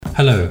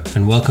Hello,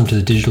 and welcome to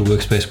the Digital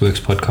Workspace Works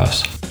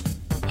podcast.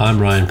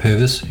 I'm Ryan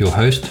Purvis, your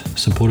host,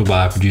 supported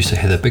by our producer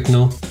Heather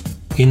Bicknell.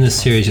 In this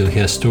series, you'll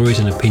hear stories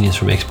and opinions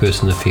from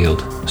experts in the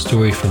field,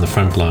 stories from the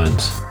front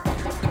lines,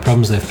 the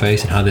problems they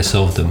face and how they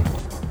solved them,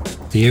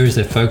 the areas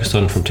they focused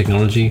on from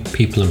technology,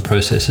 people and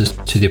processes,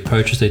 to the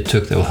approaches they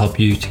took that will help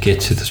you to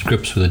get to the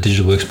grips with the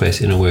digital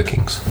workspace inner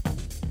workings.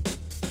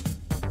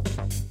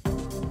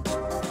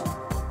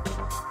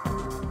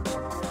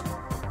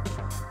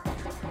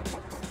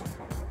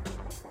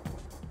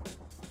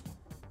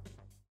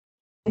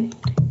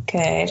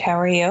 Good. How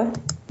are you?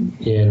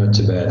 Yeah, not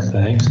too bad,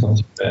 thanks. Not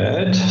too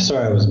bad.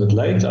 Sorry I was a bit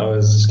late. I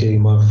was just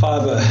getting my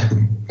fiber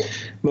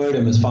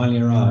modem has finally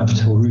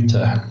arrived, or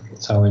router.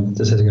 So I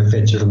just had to go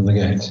fetch it from the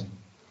gate.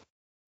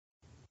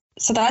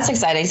 So that's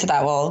exciting.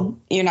 So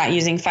you're not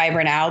using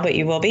fiber now, but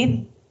you will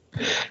be?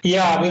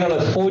 Yeah, I'm on a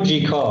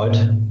 4G card,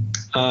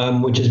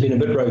 which has been a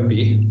bit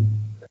ropey.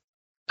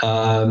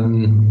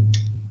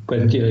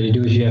 But you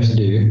do what you have to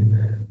do.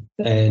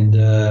 And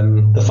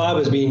the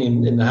fiber's been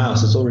in the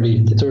house. It's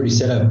already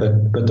set up.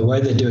 But the way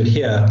they do it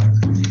here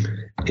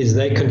is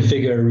they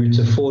configure a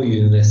router for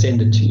you and they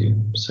send it to you.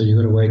 So you've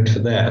got to wait for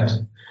that,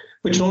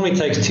 which normally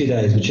takes 2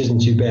 days, which isn't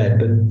too bad.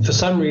 But for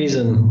some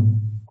reason,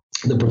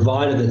 the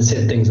provider that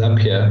set things up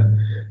here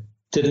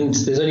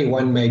didn't. There's only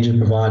one major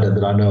provider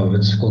that I know of.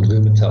 It's called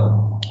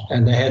Vumatel,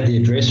 and they had the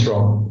address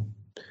wrong.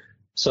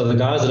 So the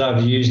guys that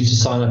I've used to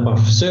sign up my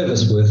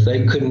service with,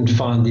 they couldn't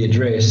find the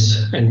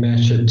address and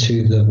match it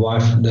to the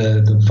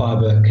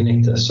fiber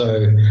connector.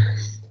 So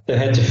they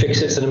had to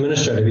fix it. It's an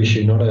administrative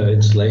issue, not an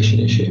installation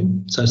issue.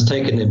 So it's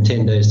taken them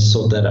 10 days to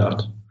sort that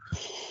out.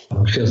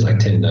 It feels like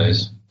 10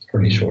 days. It's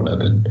pretty shorter,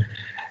 but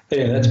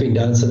anyway, that's been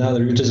done. So now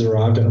the router's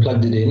arrived. I've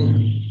plugged it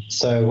in.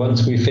 So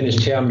once we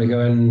finished here, I'm going to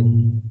go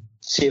and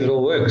see if it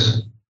all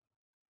works.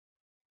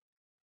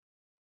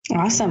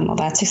 Awesome. Well,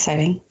 that's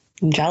exciting.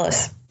 I'm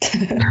jealous.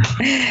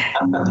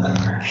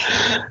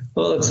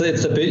 Well, it's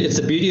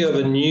the beauty of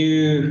a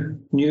new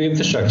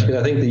infrastructure, because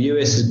I think the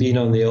US has been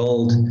on the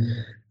old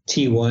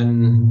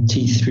T1,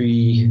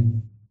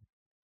 T3,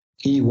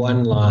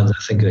 E1 lines, I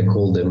think they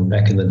called them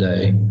back in the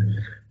day.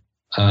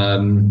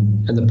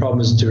 And the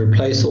problem is to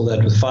replace all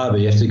that with fiber,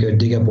 you have to go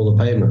dig up all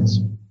the pavements,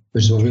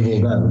 which is what we've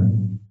all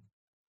done.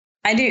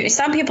 I do.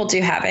 Some people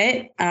do have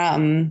it.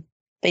 But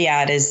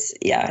it is.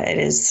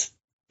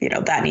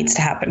 That needs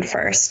to happen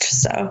first.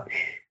 So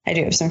I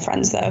do have some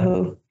friends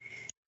though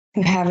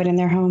who have it in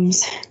their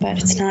homes, but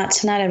it's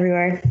not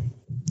everywhere.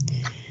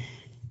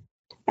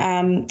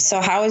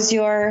 So how was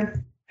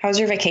your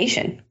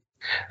vacation?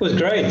 It was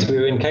great. We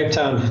were in Cape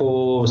Town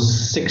for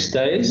 6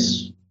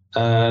 days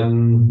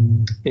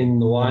in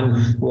the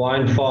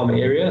wine farm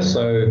area.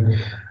 So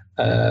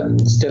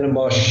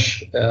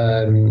Stellenbosch,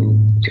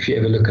 if you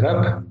ever look it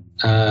up,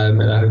 at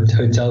a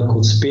hotel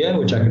called Spear,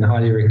 which I can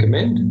highly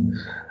recommend.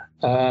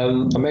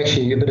 I'm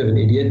actually a bit of an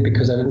idiot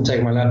because I didn't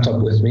take my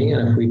laptop with me,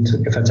 and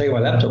if I take my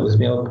laptop with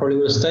me, I probably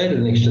would have stayed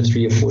an extra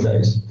 3 or 4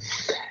 days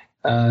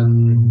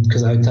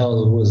because the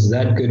hotel was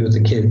that good with the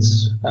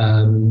kids.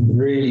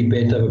 Really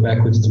bent over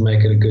backwards to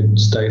make it a good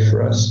stay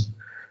for us.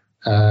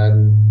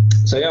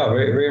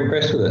 Very, very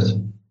impressed with it.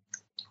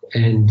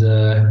 And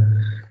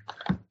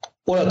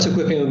what I took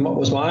with me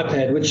was my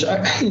iPad, which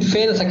in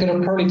fairness, I could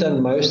have probably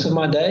done most of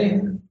my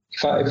day.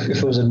 If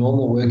it was a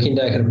normal working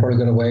day, I could have probably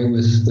got away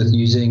with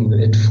using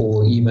it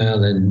for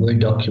email and Word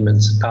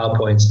documents,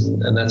 PowerPoints,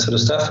 and that sort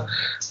of stuff.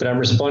 But I'm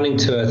responding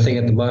to a thing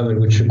at the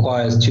moment which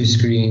requires 2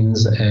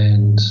 screens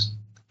and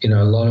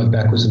a lot of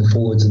backwards and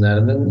forwards and that.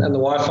 And the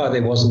Wi-Fi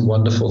there wasn't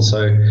wonderful,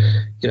 so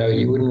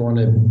you wouldn't want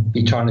to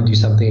be trying to do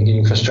something and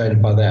getting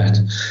frustrated by that.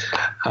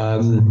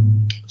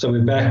 So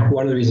we're back.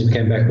 One of the reasons we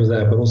came back was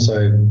that, but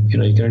also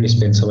you can only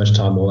spend so much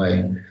time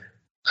away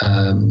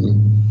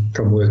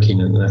from working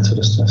and that sort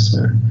of stuff.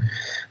 So,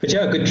 but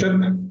yeah, good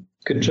trip,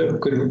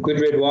 good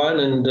red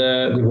wine and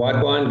good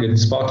white wine, good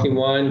sparkling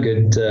wine,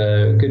 good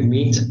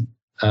meat,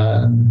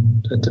 a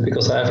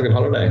typical South African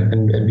holiday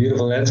and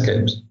beautiful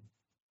landscapes.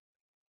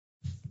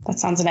 That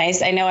sounds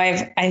nice. I know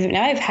I've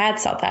had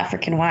South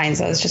African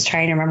wines. I was just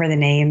trying to remember the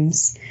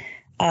names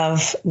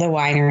of the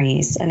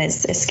wineries and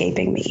it's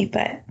escaping me,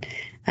 but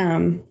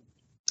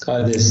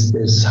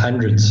there's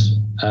hundreds.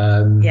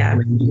 Yeah.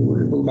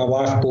 My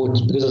wife bought,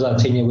 because it was our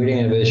 10-year wedding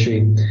anniversary,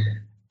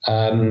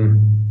 and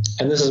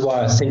this is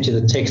why I sent you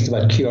the text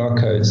about QR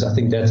codes. I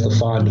think that's the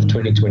find of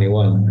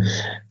 2021.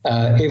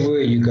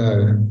 Everywhere you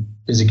go,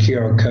 there's a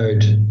QR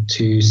code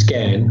to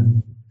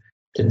scan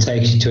that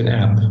takes you to an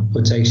app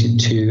or takes you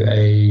to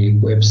a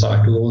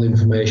website with all the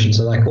information.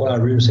 So like all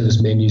our room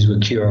service menus were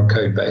QR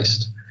code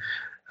based.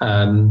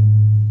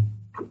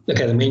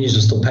 The menus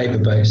are still paper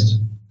based.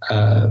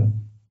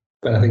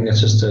 But I think that's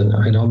just an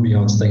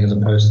ambiance thing as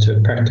opposed to a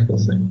practical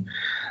thing.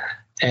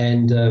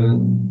 And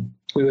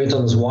we went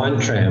on this wine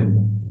tram,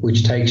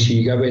 which takes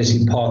you go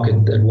basically park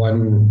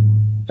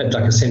at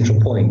like a central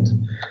point,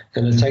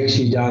 and it takes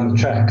you down the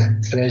track.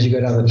 And as you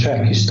go down the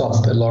track, you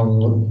stop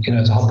along,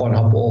 it's a hop on,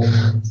 hop off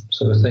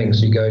sort of thing.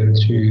 So you go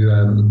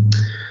to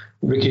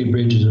Rickety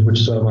Bridge, which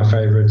is one of my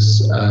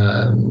favorites.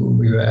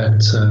 We were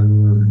at,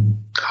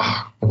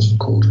 what's it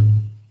called?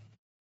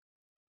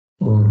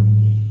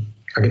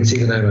 I can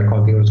see the name, I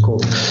can't think what it's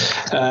called.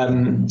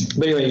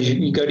 But anyway,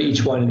 you go to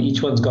each one, and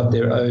each one's got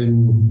their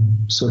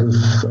own sort of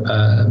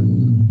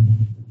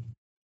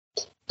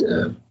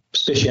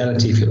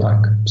speciality, if you like.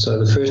 So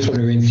the first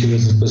one we went to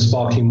was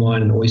sparkling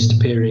wine and oyster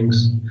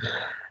pairings.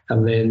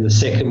 And then the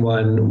second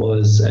one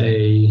was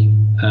a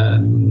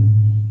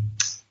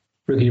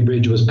Rickety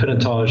Bridge was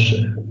pinotage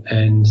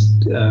and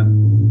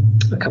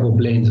a couple of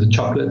blends of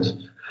chocolate.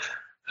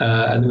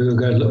 And we were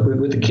going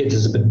with the kids.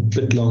 It's a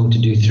bit long to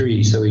do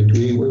 3, so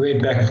we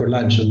went back for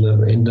lunch and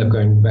ended up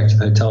going back to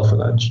the hotel for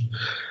lunch.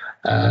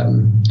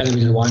 And then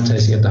we did wine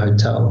tasting at the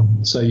hotel.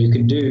 So you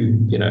can do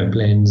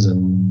blends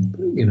and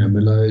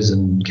Merlots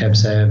and Cab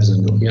Savs,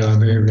 and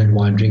I'm a very red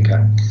wine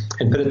drinker.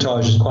 And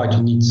pinotage is quite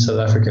unique to South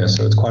Africa,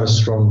 so it's quite a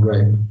strong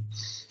grape.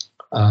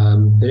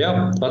 But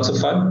yeah, lots of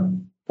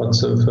fun,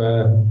 lots of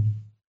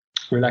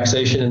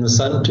relaxation in the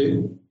sun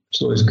too.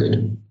 It's always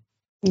good.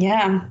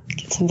 Yeah,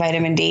 get some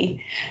vitamin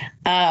D.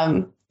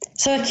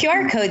 So the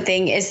QR code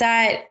thing,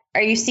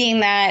 are you seeing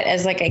that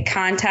as like a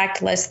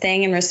contactless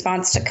thing in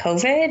response to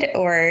COVID,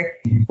 or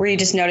were you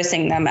just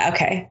noticing them?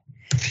 Okay.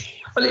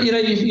 Well,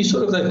 you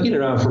sort of, they've been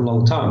around for a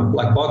long time,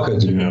 like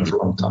barcodes have been around for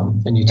a long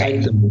time, and you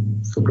take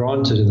them for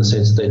granted in the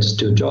sense that they just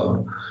do a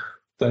job.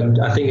 But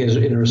I think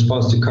in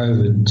response to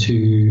COVID,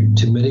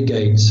 to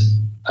mitigate,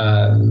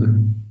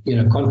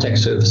 contact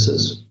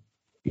services,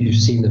 you've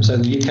seen them. So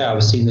in the UK,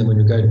 I've seen them when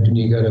you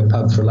go to a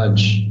pub for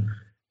lunch.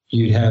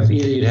 You'd have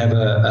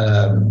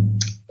a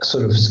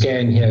sort of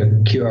scan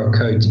here QR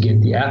code to get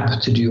the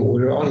app to do your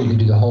order on. You can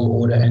do the whole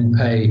order and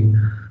pay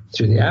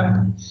through the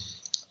app.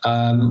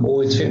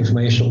 Or it's for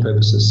informational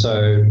purposes.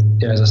 So,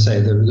 as I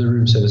say, the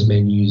room service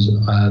menus,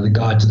 the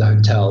guide to the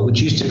hotel,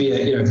 which used to be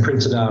a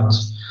printed out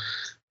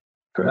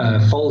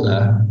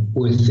folder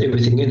with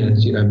everything in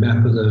it,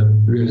 map of the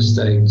real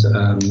estate,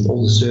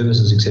 all the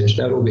services, etc.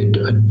 That would all be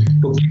a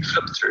book you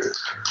flip through.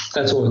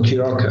 That's all a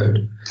QR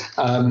code.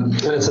 And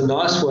it's a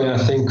nice way, I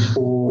think,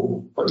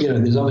 for,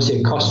 there's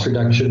obviously a cost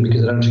reduction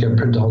because they don't have to go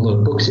print a whole lot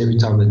of books every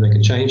time they make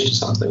a change to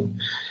something.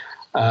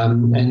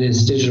 And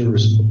there's digital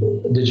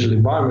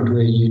environment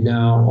where you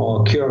now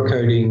are QR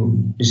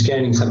coding, you're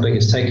scanning something,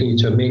 it's taking you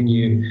to a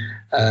menu.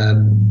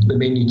 The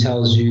menu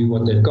tells you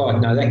what they've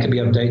got. Now that can be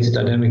updated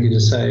dynamically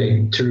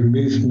to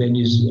remove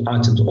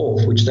items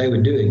off, which they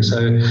were doing.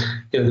 So,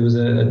 there was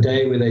a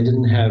day where they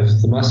didn't have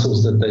the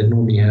mussels that they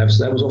normally have.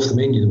 So that was off the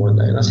menu the one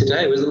day. And I said,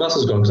 hey, where's the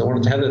mussels gone? Because I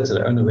wanted to have that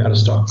today. Oh no, we're out of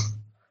stock.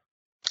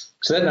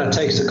 So that now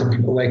takes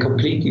away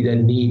completely their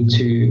need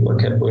to, but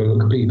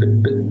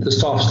the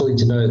staff still need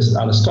to know it's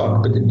out of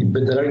stock, but they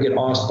don't get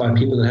asked by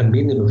people that haven't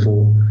been there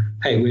before,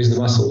 hey, where's the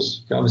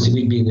mussels? Obviously,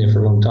 we'd been there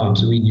for a long time,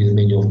 so we knew the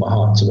menu off by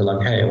heart. So we're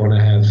like, hey, I want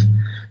to have,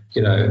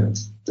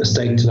 a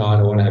steak tonight,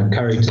 I want to have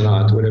curry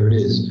tonight, whatever it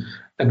is.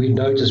 And we'd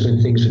notice when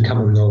things would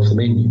come and go off the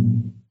menu,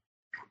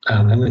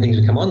 and when things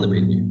would come on the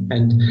menu.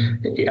 And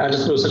I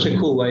just thought it was such a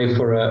cool way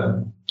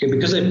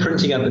because they're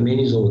printing out the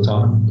menus all the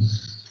time,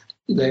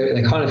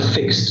 they're kind of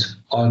fixed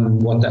on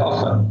what they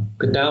offer.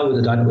 But now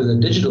with a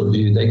digital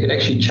view, they could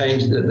actually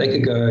change that. They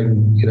could go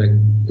and,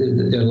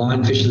 their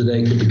line fish of the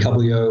day could be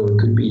kabeljau, or it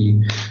could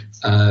be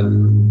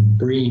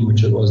bream,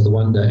 which it was the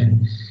one day.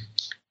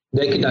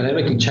 They could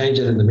dynamically change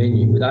it in the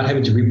menu without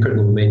having to reprint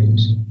all the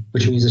menus,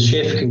 which means the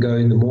chef can go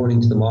in the morning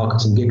to the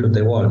markets and get what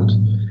they want,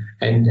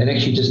 and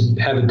actually just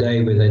have a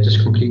day where they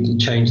just completely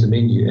change the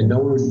menu, and no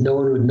one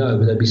would know,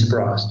 but they'd be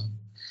surprised.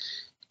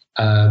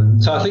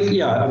 So I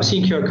think, I'm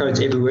seeing QR codes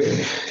everywhere.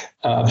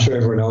 I'm sure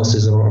everyone else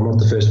is. I'm not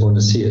the first one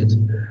to see it,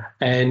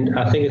 and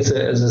I think it's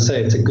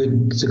a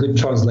good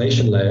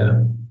translation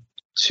layer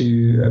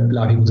to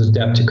allow people to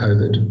adapt to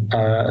COVID,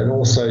 and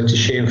also to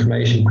share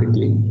information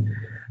quickly.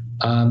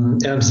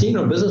 And I'm seeing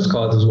on business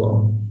cards as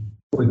well,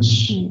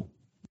 which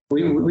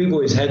we've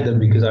always had them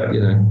because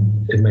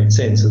it made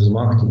sense as a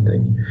marketing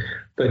thing.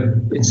 But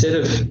instead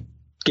of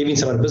giving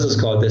someone a business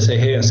card, they say,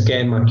 "Hey, I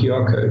scan my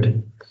QR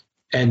code,"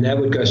 and that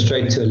would go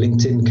straight to a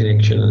LinkedIn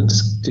connection and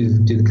do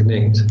the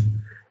connect.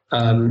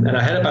 And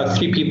I had about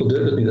 3 people do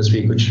it with me this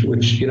week, which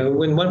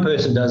when one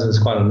person does it, it's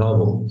quite a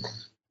novel.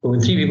 But when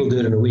 3 people do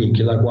it in a week,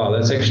 you're like, wow,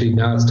 that's actually,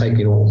 now it's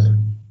taking off.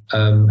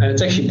 And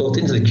it's actually built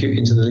into the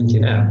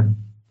LinkedIn app.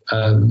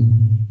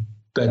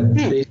 But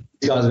these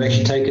guys have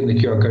actually taken the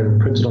QR code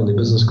and printed on their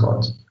business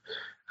cards.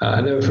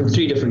 And they were from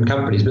 3 different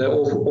companies, but they're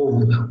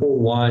all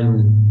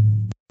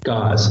wine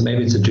guys.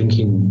 Maybe it's a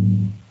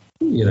drinking,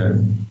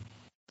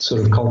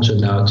 sort of culture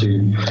now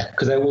too,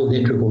 because they all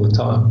network all the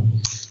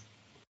time.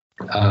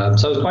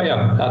 So it's quite,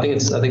 I think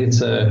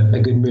it's a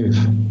good move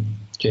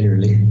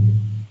generally.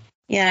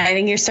 Yeah, I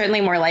think you're certainly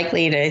more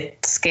likely to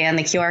scan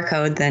the QR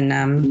code than,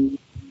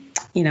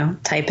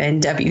 type in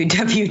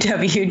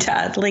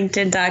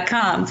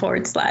www.linkedin.com/,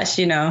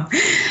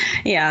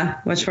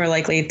 much more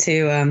likely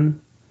to,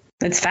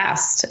 it's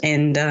fast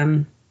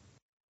and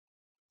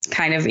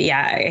kind of,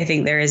 I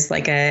think there is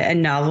like a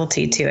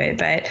novelty to it,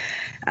 but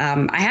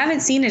I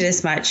haven't seen it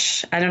as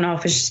much. I don't know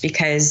if it's just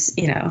because,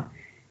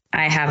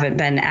 I haven't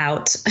been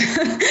out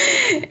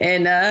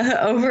in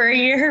over a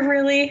year,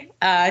 really,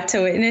 to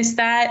witness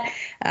that.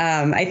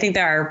 I think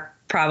there are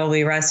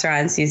probably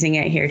restaurants using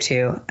it here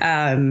too.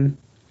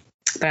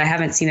 But I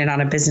haven't seen it on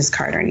a business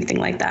card or anything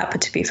like that.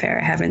 But to be fair,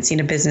 I haven't seen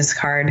a business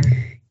card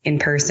in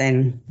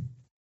person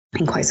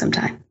in quite some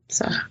time.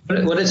 So,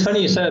 well, it's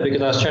funny you say that,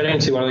 because I was chatting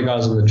to one of the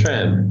guys on the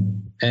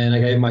tram, and I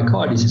gave him my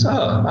card. He says,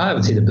 "Oh, I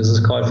haven't seen a business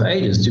card for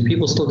ages. Do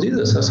people still do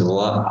this?" I said, "Well,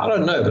 I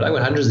don't know, but I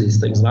got hundreds of these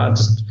things, and I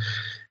just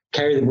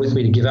carry them with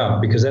me to give out,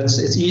 because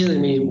it's easier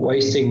than me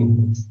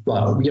wasting,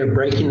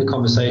 breaking the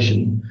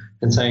conversation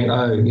and saying,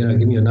 oh,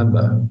 give me your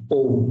number,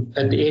 or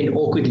at the end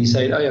awkwardly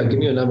say, oh yeah, give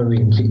me your number, we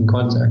can keep in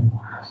contact."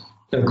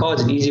 The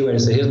card's an easy way to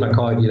say, here's my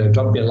card,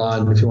 drop me a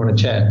line if you want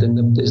to chat.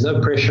 Then there's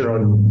no pressure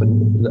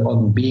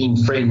on being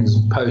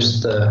friends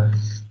post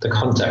the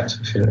contact,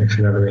 if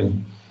you know what I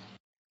mean.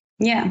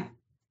 Yeah,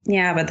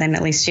 but then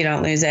at least you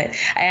don't lose it.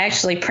 I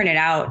actually printed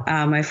out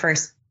my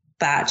first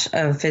batch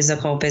of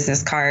physical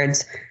business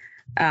cards,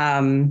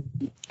 I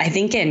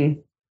think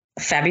in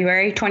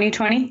February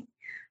 2020.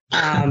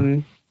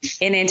 In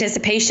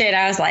anticipation,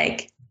 I was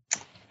like,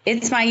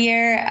 it's my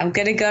year. I'm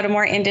going to go to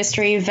more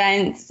industry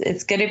events.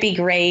 It's going to be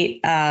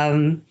great.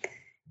 Going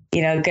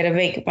to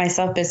make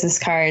myself business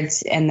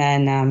cards. And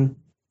then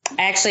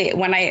actually,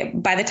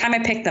 by the time I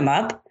picked them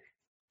up,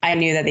 I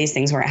knew that these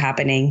things weren't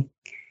happening.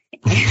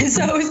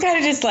 So it was kind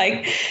of just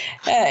like,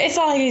 it's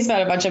not like he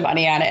spent a bunch of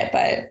money on it,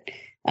 but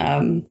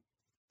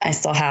I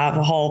still have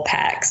a whole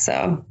pack.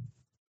 So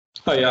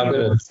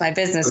it's my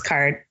business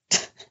card.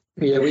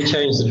 Yeah, we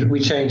changed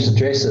the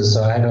dresses.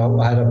 So I had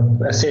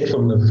a set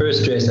from the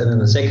first dress and then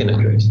the second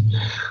address.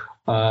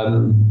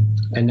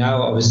 And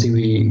now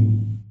obviously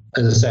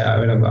as I say,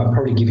 I'm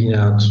probably giving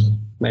out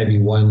maybe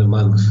one a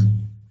month.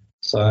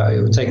 So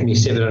it would take me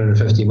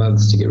 750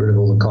 months to get rid of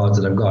all the cards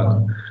that I've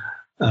got.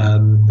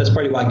 That's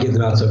probably why I give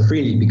them out so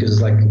freely, because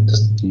it's like,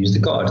 just use the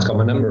card. It's got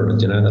my number on it,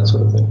 that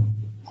sort of thing.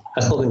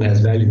 I still think it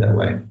has value that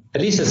way.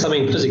 At least it's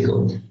something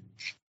physical.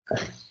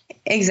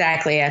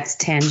 Exactly. It's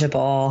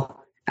tangible.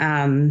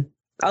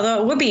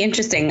 Although it would be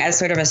interesting as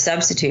sort of a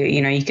substitute,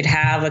 you could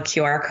have a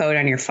QR code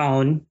on your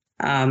phone,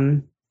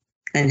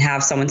 and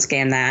have someone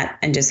scan that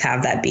and just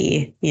have that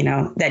be,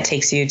 that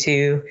takes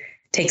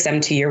them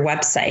to your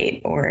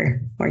website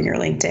or your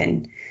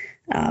LinkedIn.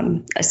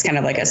 It's kind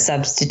of like a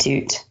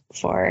substitute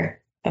for.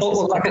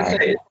 Well, like I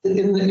say,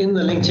 in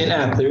the LinkedIn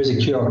app, there is a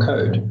QR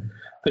code.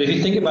 But if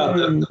you think about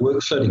the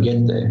workflow to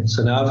get there,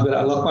 so now I've got to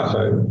unlock my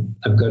phone.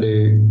 I've got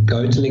to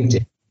go to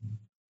LinkedIn.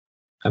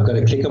 I've got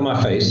to click on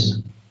my face,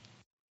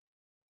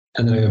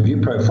 and then I go view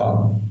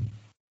profile.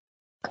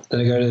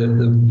 Then I go to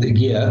the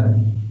gear.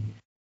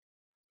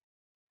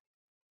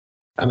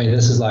 I mean,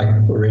 this is like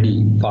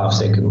already 5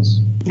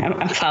 seconds.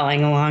 I'm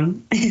following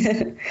along.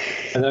 And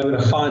then I'm going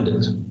to find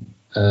it.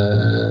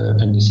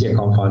 And you see I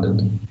can't find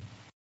it.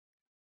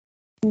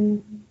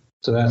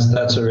 So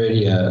that's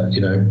already,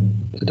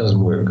 it doesn't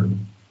work.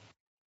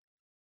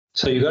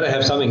 So you've got to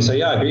have something. So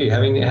yeah, I agree.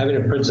 Having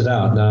it printed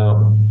out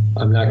now,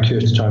 I'm now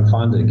curious to try and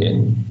find it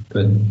again.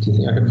 But do you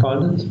think I can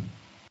find it?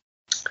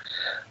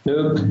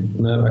 No,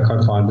 I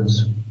can't find it.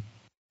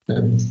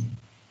 No.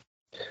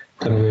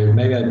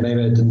 Maybe I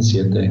didn't see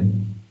it there.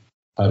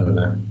 I don't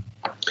know.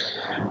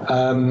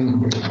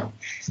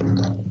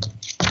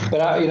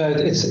 But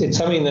it's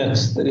something that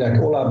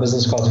like all our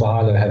business cards for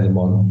Hilo have them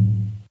on.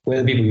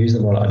 Whether people use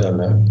them or not, I don't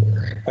know.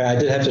 But I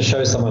did have to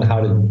show someone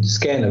how to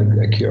scan a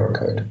QR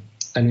code.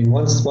 I mean,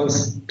 once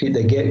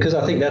they get, because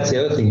I think that's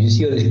the other thing. You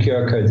see all these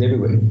QR codes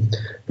everywhere.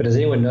 But does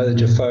anyone know that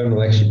your phone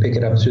will actually pick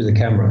it up through the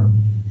camera?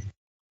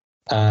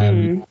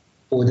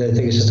 Or they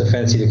think it's just a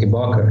fancy looking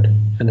barcode,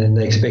 and then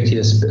they expect you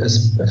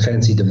a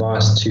fancy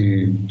device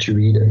to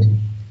read it.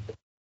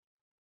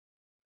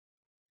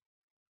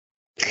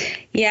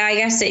 Yeah, I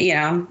guess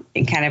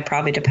it kind of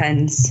probably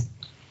depends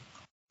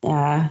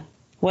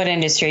what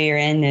industry you're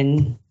in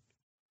and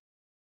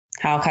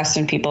how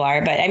accustomed people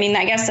are. But I mean,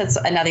 I guess that's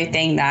another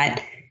thing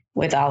that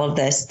with all of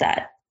this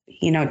that,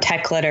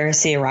 tech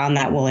literacy around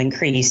that will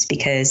increase,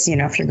 because,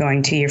 if you're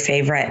going to your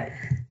favorite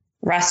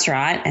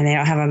restaurant and they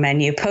don't have a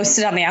menu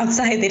posted on the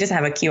outside, they just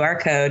have a QR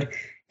code,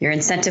 you're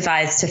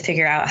incentivized to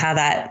figure out how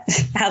that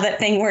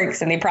thing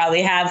works. And they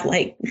probably have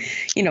like,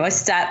 a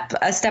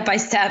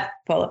step-by-step,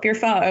 pull up your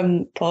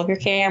phone, pull up your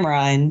camera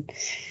and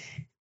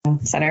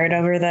center it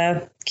over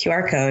the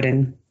QR code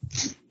and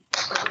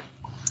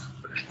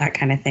that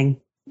kind of thing.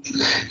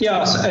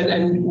 Yeah,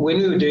 and when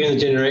we were doing the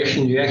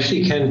generation, you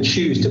actually can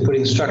choose to put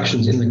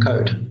instructions in the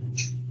code.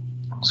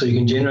 So you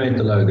can generate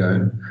the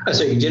logo.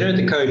 So you can generate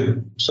the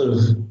code, sort of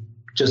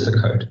just the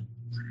code.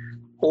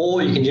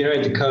 Or you can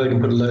generate the code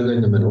and put a logo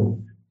in the middle.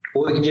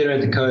 Or you can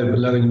generate the code, put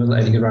a logo in the middle,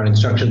 and you can write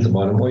instructions at the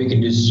bottom. Or you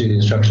can just do the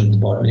instructions at the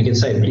bottom. And you can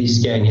say, please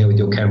scan here with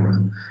your camera.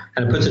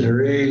 And it puts it in a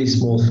really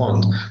small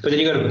font. But then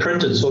you've got to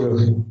print it sort of,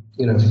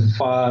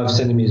 5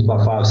 centimeters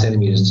by 5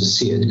 centimeters to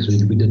see it,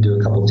 because we did do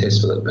a couple of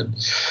tests with it. But,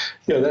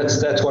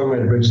 that's one way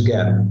to bridge the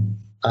gap.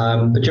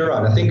 But you're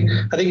right. I think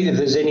if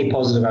there's any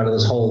positive out of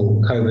this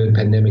whole COVID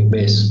pandemic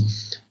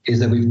mess, is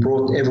that we've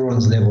brought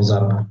everyone's levels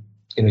up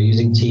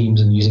using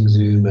Teams and using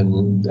Zoom,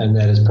 and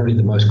that is probably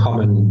the most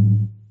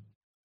common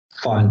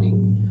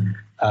finding.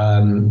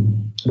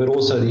 But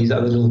also these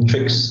other little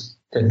tricks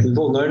that we've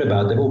all known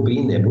about, they've all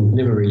been there, but we've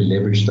never really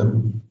leveraged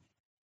them.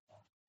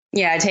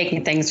 Yeah,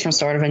 taking things from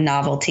sort of a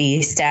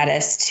novelty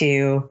status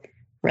to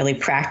really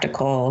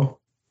practical,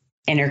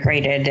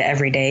 integrated,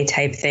 everyday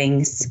type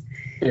things.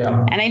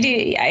 Yeah. And I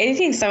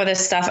think some of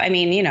this stuff, I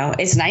mean,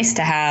 it's nice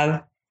to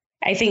have.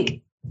 I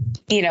think,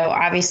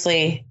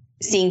 obviously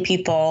seeing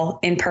people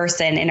in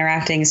person,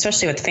 interacting,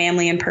 especially with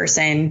family in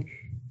person,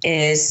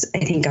 is, I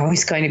think,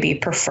 always going to be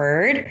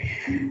preferred.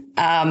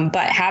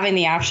 But having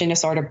the option to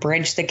sort of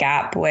bridge the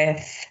gap with,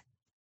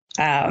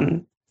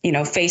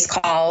 face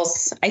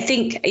calls. I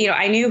think,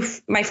 I knew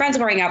my friends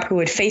growing up who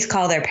would face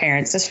call their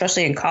parents,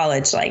 especially in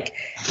college, like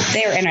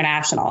they were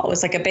international. It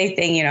was like a big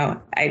thing.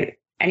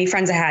 Any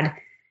friends I had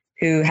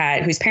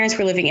whose parents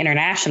were living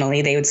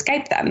internationally, they would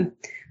Skype them.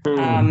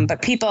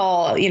 But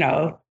people,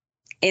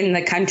 in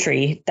the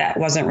country, that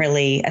wasn't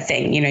really a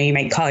thing. You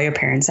might call your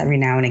parents every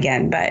now and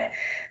again, but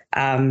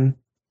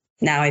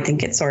now I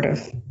think it's sort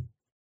of,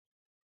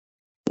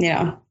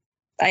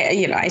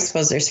 I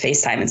suppose there's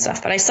FaceTime and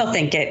stuff, but I still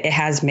think it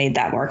has made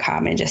that more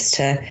common, just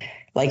to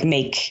like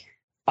make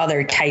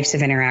other types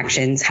of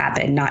interactions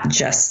happen, not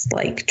just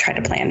like try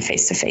to plan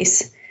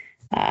face-to-face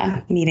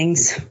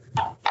meetings.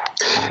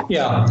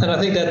 Yeah, and I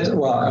think that,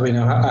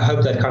 I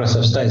hope that kind of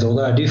stuff stays,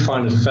 although I do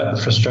find it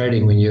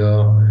frustrating when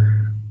you're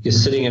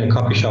sitting in a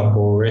coffee shop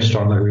or a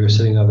restaurant, like we were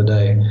sitting the other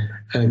day,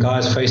 and a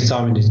guy's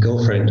FaceTiming his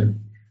girlfriend.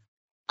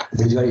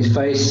 He's got his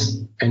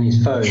face and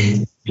his phone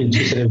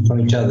sitting in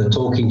front of each other,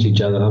 talking to each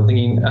other. And I'm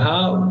thinking,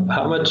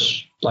 how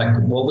much, like,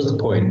 what was the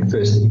point,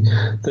 firstly?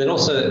 Then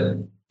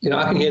also,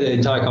 I can hear the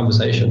entire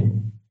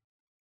conversation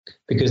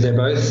because they're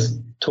both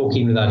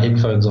talking without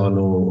headphones on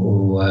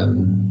or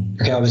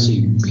okay, obviously,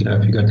 if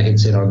you've got the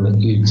headset on,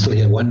 you still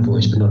hear one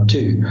voice, but not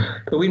two.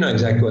 But we know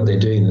exactly what they're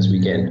doing this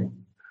weekend.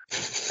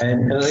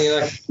 And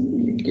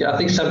I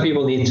think some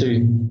people need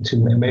to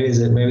maybe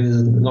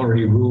there's not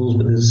really rules,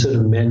 but there's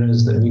certain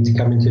manners that need to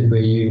come into it where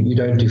you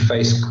don't do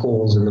face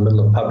calls in the middle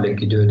of public.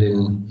 You do it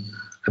in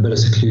a bit of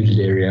secluded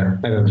area.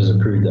 Maybe I'm just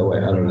approved that way.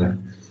 I don't know.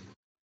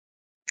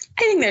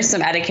 I think there's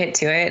some etiquette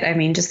to it. I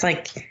mean, just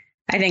like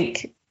I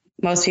think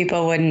most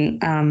people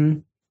wouldn't,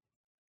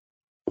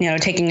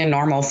 taking a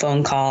normal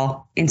phone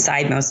call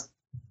inside most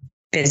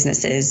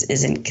businesses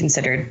isn't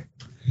considered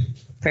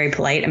very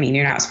polite. I mean,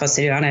 you're not supposed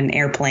to do it on an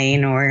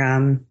airplane or,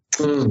 in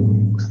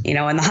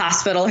the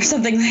hospital or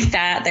something like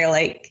that. They're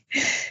like,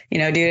 do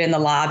it in the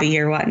lobby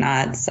or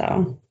whatnot.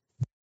 So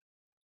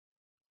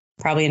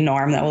probably a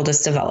norm that will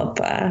just develop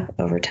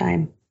over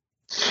time.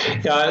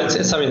 Yeah,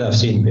 it's something that I've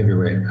seen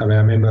everywhere. I mean,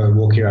 I remember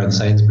walking around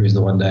Sainsbury's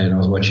the one day and I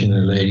was watching a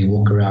lady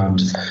walk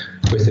around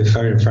with her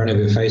phone in front of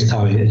her,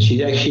 FaceTiming. And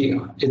she'd actually,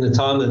 in the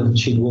time that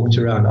she'd walked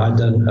around,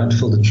 I'd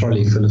filled a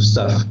trolley full of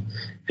stuff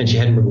and she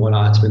hadn't put one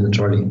item in the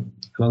trolley. And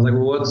I was like,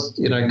 well,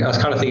 I was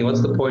kind of thinking,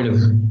 what's the point of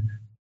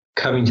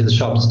coming to the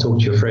shops to talk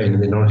to your friend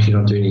and then actually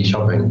not doing any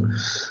shopping?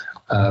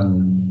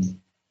 I'm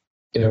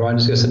just going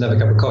to sit and have a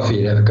cup of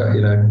coffee and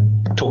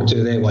talk to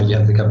her there while you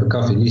have the cup of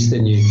coffee. At least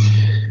then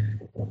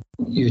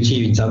you're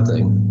achieving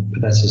something,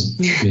 but that's just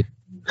me.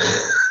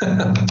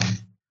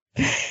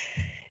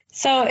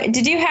 So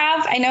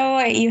I know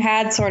you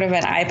had sort of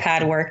an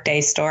iPad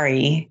workday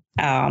story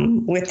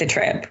with the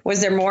trip.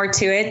 Was there more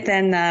to it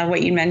than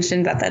what you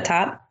mentioned at the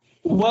top?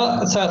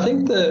 Well, so I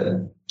think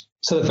the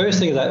first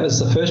thing is that was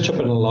the first trip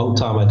in a long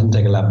time I didn't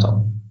take a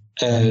laptop.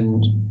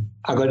 And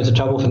I got into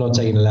trouble for not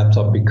taking a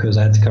laptop because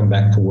I had to come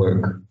back for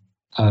work.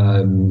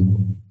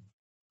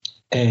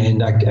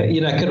 And I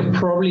could have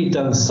probably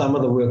done some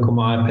of the work on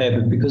my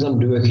iPad, but because I'm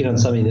working on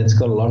something that's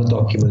got a lot of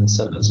documents,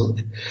 and it's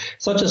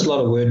not just a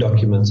lot of Word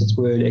documents, it's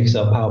Word,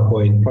 Excel,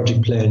 PowerPoint,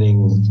 project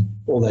planning,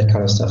 all that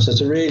kind of stuff. So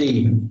it's a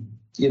really,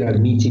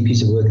 meaty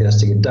piece of work that has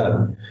to get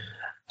done.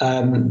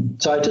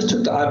 So I just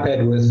took the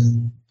iPad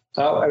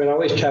I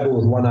always travel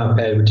with one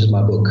iPad, which is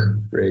my book,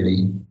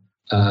 really.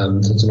 So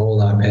it's an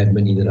old iPad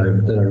mini that I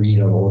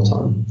read on all the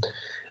time.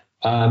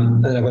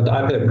 And I've got the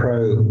iPad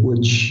Pro,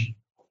 which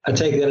I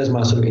take that as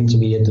my sort of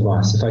intermediate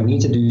device. If I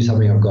need to do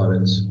something, I've got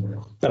it.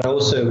 But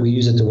we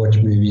use it to watch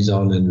movies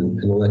on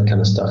and all that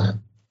kind of stuff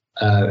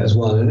as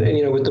well. And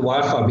with the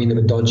Wi-Fi being a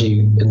bit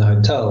dodgy in the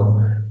hotel,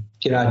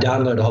 I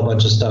download a whole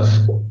bunch of stuff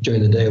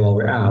during the day while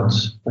we're out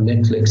on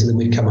Netflix, and then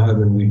we'd come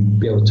home and we'd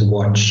be able to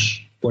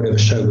watch whatever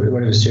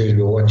series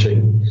we were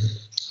watching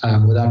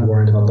without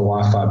worrying about the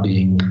Wi-Fi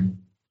being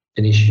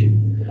an issue.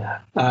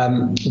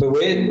 But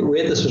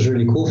where this was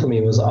really cool for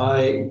me was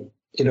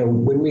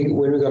when we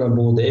got on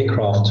board the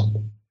aircraft,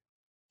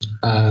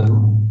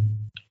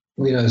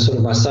 sort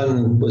of my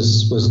son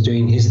was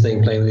doing his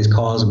thing, playing with his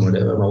cars and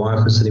whatever. My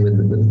wife was sitting with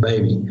the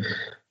baby.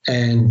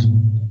 And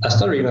I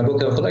started reading my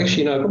book and I thought,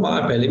 actually, I've got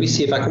my iPad, let me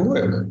see if I can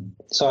work.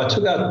 So I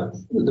took out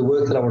the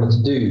work that I wanted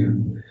to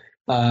do.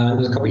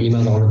 There's a couple of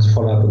emails I wanted to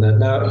follow up on that.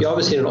 Now, you're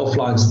obviously in an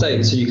offline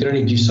state, so you can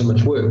only do so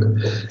much work.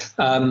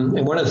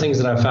 And one of the things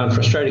that I found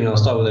frustrating, I'll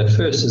start with that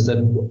first, is that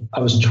I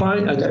was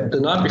trying, the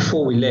night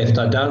before we left,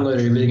 I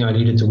downloaded everything I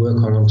needed to work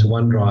on onto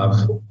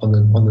OneDrive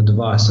on the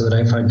device, so that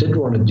if I did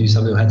want to do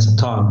something or had some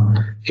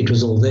time, it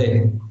was all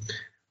there.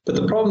 But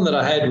the problem that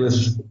I had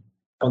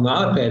on the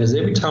iPad is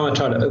every time I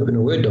try to open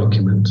a Word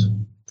document,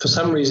 for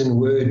some reason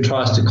Word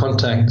tries to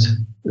contact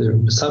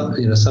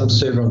some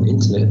server on the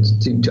internet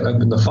to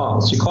open the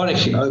files. You can't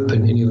actually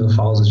open any of the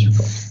files that you've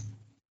got.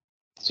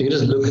 So you can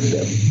just look at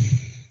them.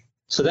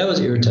 So that was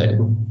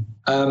irritating.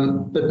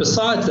 But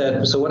besides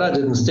that, so what I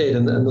did instead,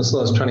 and this is what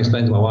I was trying to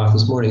explain to my wife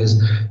this morning,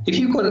 is if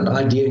you've got an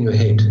idea in your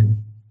head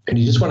and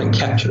you just want to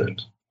capture it,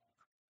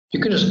 you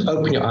can just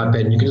open your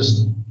iPad and you can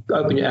just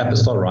open your app and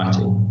start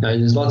writing. Now,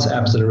 there's lots of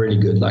apps that are really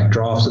good, like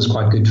Drafts is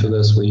quite good for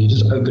this, where you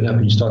just open up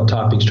and you start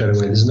typing straight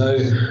away. There's no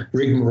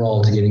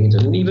rigmarole to getting into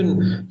it. And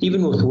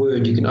even with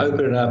Word, you can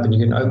open it up and you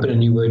can open a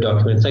new Word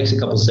document. It takes a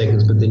couple of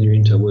seconds, but then you're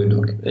into a Word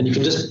document. And you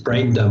can just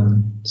brain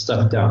dump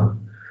stuff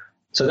down.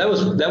 So that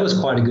was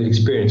quite a good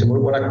experience. And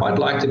what I quite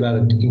liked about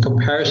it in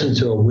comparison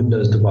to a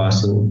Windows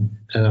device, and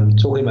I'm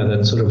talking about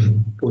that sort of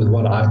with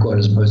what I've got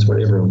as opposed to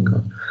what everyone's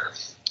got.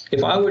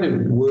 If I were to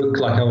work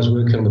like I was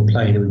working on the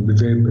plane, it would be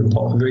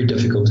very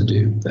difficult to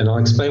do. And I'll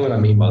explain what I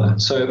mean by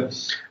that. So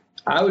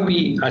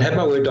I'd have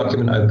my Word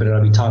document open and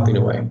I'd be typing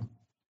away.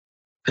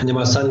 And then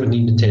my son would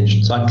need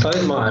attention. So I'd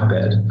close my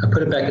iPad, I'd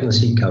put it back in the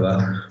seat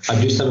cover, I'd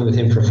do something with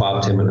him for 5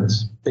 or 10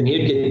 minutes. Then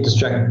he'd get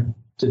distracted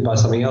by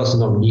something else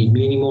and not need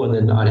me anymore, and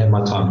then I'd have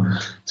my time.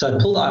 So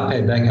I'd pull the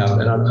iPad back up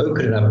and I'd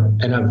open it up,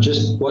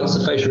 and once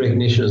the facial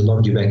recognition has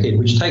logged you back in,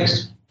 which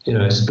takes,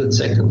 split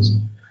seconds,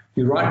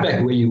 you're right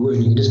back where you were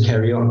and you can just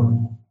carry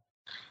on.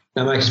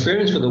 Now, my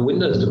experience with a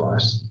Windows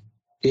device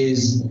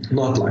is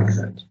not like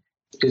that.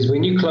 Is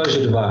when you close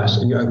your device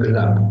and you open it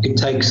up, it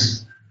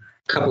takes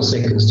a couple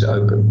seconds to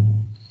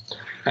open.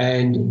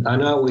 And I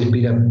know I always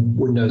beat up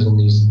Windows on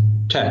these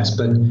chats,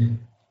 but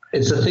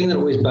it's the thing that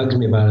always bugs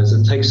me about it is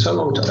it takes so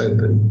long to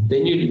open.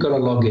 Then you've got to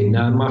log in.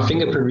 Now, my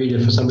fingerprint reader,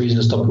 for some reason,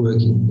 has stopped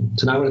working.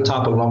 So now I'm going to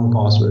type a long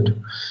password.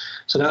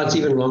 So now it's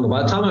even longer.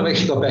 By the time I've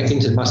actually got back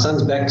into it, my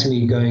son's back to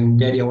me going,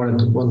 Daddy, I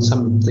want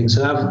something.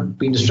 So now I've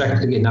been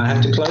distracted again. Now I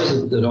have to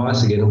close the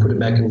device again and put it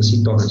back in the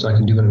seat pocket so I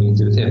can do what I need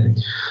to do with him.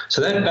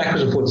 So that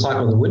backwards and forwards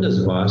cycle on the Windows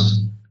device,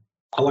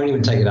 I won't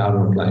even take it out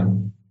on a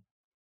plane.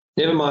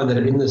 Never mind that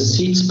in the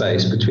seat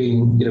space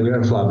between, we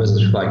don't fly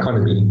business, we fly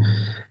economy.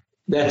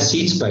 That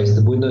seat space,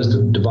 the Windows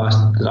device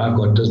that I've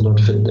got does not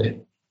fit there.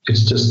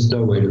 It's just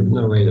no way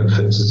that it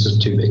fits. It's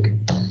just too big.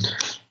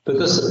 But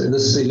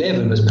this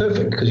 11 is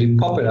perfect because you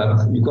pop it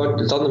up.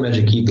 It's on the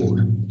Magic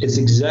Keyboard. It's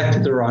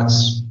exactly the right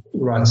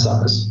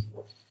size,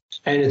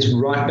 and it's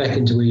right back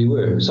into where you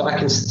were. So I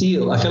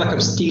feel like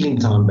I'm stealing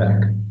time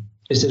back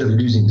instead of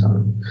losing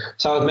time.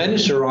 So I've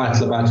managed to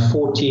write about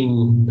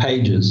 14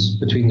 pages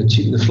between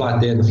the flight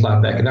there and the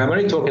flight back, and I'm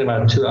only talking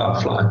about a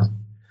 2-hour flight.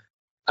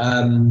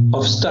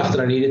 Of stuff that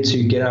I needed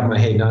to get out of my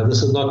head. Now, I'm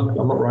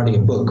not writing a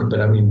book, but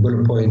I mean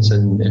bullet points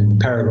and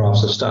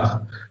paragraphs of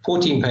stuff.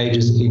 14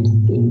 pages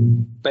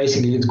in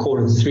basically, let's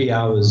call it 3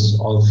 hours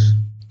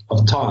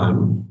of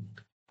time.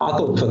 I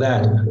thought for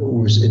that,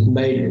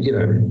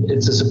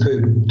 it's a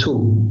superb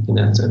tool in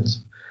that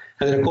sense.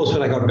 And then, of course,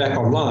 when I got back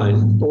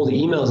online, all the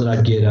emails that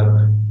I'd get up,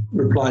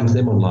 replying to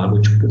them online,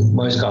 which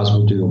most guys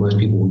will do, or most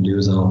people will do,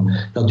 is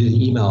they'll do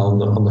the email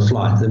on the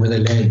flight. Then when they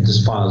land, it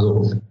just fires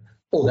off.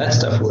 All that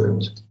stuff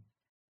worked.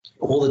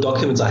 All the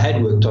documents I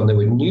had worked on, they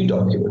were new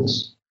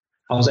documents.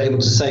 I was able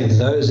to save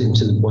those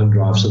into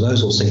OneDrive, so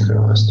those all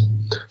synchronized.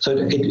 So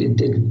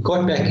it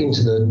got back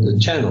into the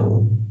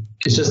channel.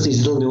 It's just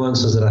these little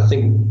nuances that I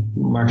think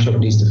Microsoft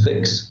needs to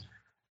fix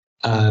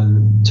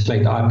to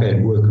make the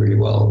iPad work really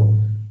well.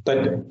 But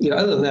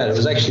other than that, it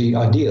was actually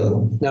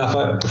ideal.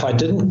 Now, if I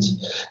didn't,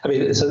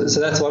 so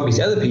that's one piece.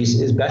 The other piece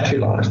is battery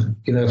life.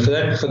 For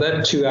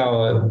that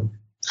 2-hour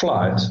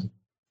flight,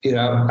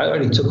 I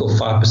only took off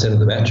 5% of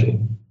the battery,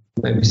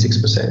 maybe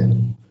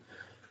 6%,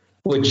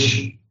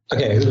 which,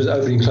 okay, it was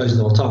opening and closing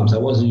the whole time, so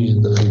I wasn't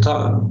using the full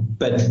time.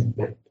 But,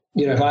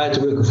 if I had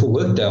to work a full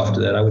work day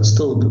after that, I would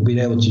still be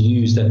able to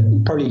use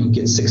that, probably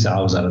get 6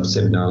 hours out of it,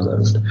 7 hours out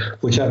of it,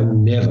 which I've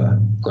never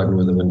gotten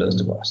with a Windows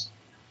device.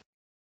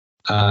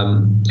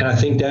 And I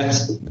think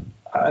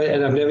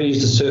and I've never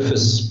used a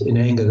Surface in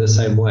anger the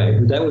same way.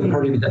 That would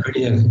probably be the only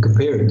thing I could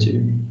compare it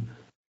to.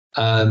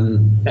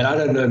 And I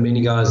don't know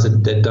many guys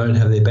that don't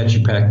have their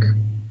battery pack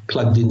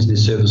plugged into their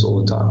Surface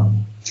all the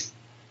time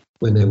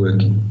when they're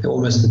working.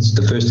 It's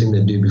the first thing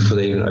they do before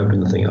they even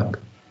open the thing up.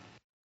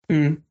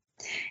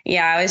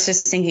 Yeah, I was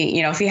just thinking,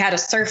 if you had a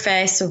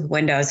Surface with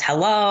Windows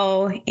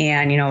Hello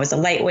and, it was a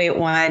lightweight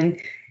one,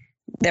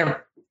 the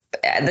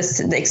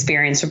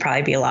experience would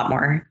probably be a lot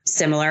more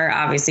similar.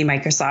 Obviously,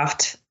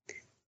 Microsoft,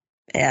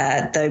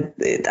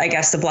 I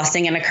guess the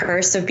blessing and a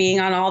curse of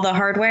being on all the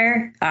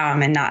hardware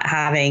and not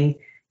having,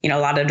 a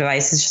lot of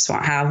devices just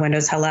won't have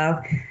Windows Hello.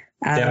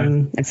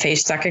 And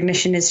face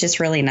recognition is just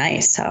really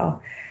nice.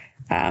 So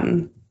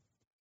you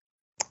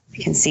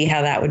can see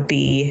how that would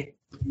be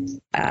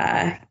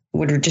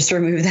would just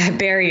remove that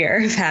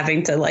barrier of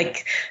having to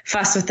like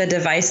fuss with the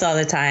device all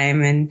the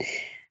time and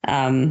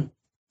kind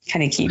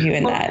of keep you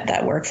in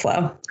that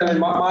workflow. I mean,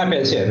 my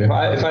best,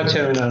 yeah. If I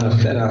turn around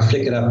and I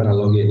flick it up and I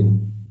log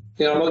in,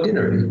 I'm logged in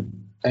already.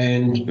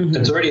 And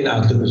it's already an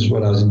Outlook, which is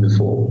what I was in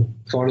before.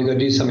 If I want to go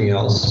do something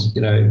else,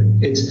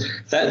 it's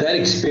that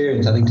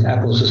experience. I think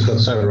Apple's just got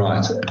so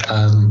right.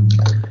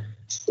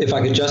 If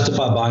I could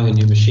justify buying a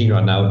new machine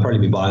right now, I would probably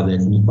be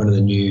buying one of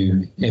the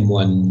new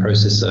M1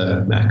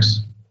 processor Macs.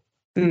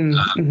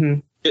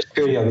 Just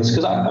purely on this,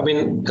 because I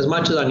mean, as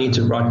much as I need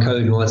to write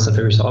code and all that stuff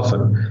every so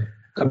often,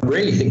 I'm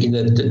really thinking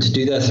that to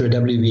do that through a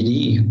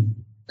WVD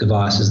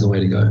device is the way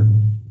to go.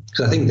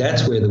 Because I think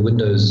that's where the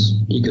Windows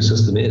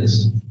ecosystem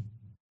is.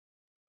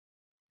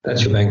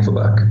 That's your bang for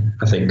buck,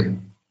 I think.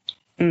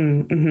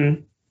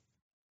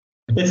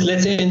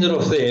 Let's end it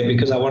off there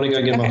because I want to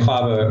go get my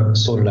fiber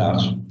sorted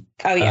out.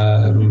 Oh,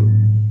 yeah.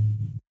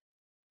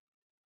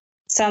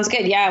 Sounds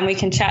good. Yeah, and we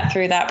can chat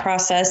through that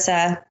process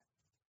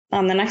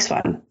on the next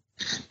one.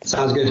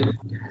 Sounds good.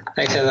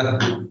 Thanks, Heather.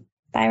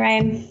 Bye,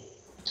 Ryan.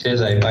 Cheers,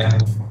 bye.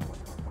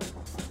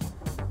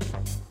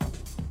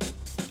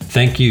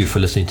 Thank you for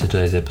listening to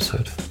today's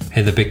episode.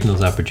 Heather Bicknell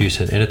is our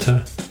producer and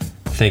editor.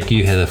 Thank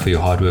you, Heather, for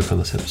your hard work on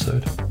this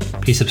episode.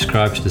 Please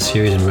subscribe to the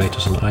series and rate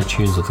us on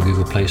iTunes or the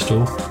Google Play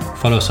Store.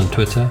 Follow us on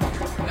Twitter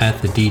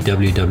 @the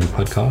DWW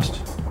Podcast.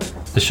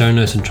 The show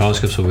notes and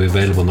transcripts will be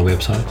available on the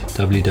website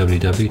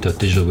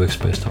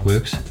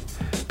www.digitalworkspace.works.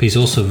 Please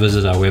also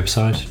visit our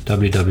website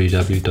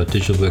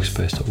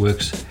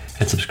www.digitalworkspace.works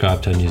and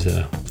subscribe to our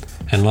newsletter.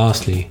 And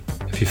lastly,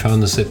 if you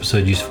found this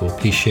episode useful,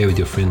 please share with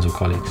your friends or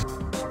colleagues.